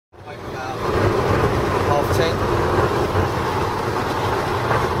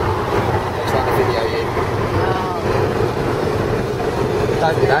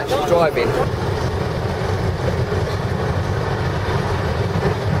actually driving.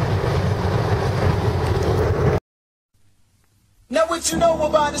 Now what you know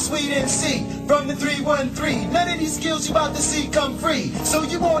about a sweet MC from the 313? None of these skills you about to see come free. So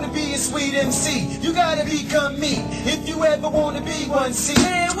you wanna be a sweet MC, you gotta become me. If you ever wanna be one, see.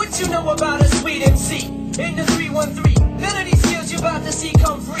 Man, what you know about a sweet MC in the 313? None of these skills you about to see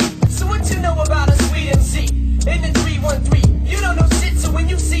come free. So what you know about a sweet MC in the 313? You don't know shit, so when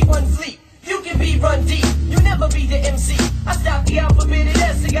you see one fleet, you can be run deep. You never be the MC. I stopped the alphabet at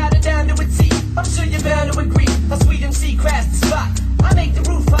S, I got it down to a T. I'm sure you're bound to agree. A sweet MC crashed the spot. I make the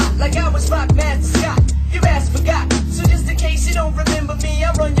roof hot like I was Rock Master Scott. Your ass forgot. So just in case you don't remember me,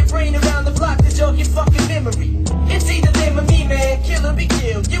 I run your brain around the block to jog your fucking memory. It's either them or me, man. Kill or be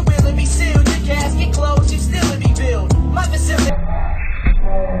killed. Your will or be sealed. Your casket closed. You still or be billed. My facility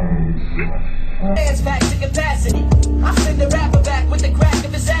stands back to capacity. I send the rapper back with the crack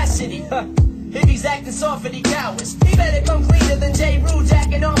of his ass city. If he's acting soft and he cowards, he better come cleaner than J. Rue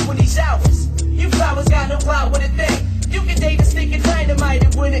jacking off when he showers. You flowers got no clout with a thing. You can date a stick of dynamite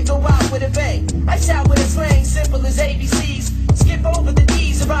and wouldn't go out with a bang. I shout with a slang simple as ABCs. Skip over the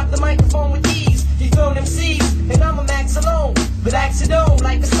D's and rock the microphone with ease. He throwing them C's and I'm a max alone. With axidome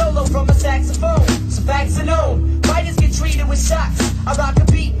like a solo from a saxophone. So facts are known. Fighters get treated with shots. I rock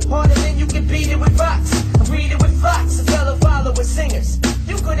a beat harder than you can beat it with rocks. I breed it with flocks of fellow followers singers.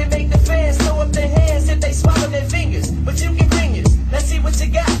 You couldn't make the fans throw up their hands if they swallow their fingers. But you can bring yours. Let's see what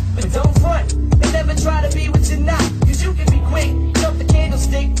you got. But don't front. And never try to be what you're not. Cause you can be quick. Jump the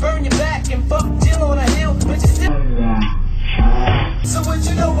candlestick. Burn your back and fuck Jill on a hill. But you still. So what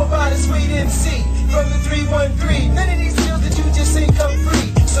you know about a sweet MC from the 313?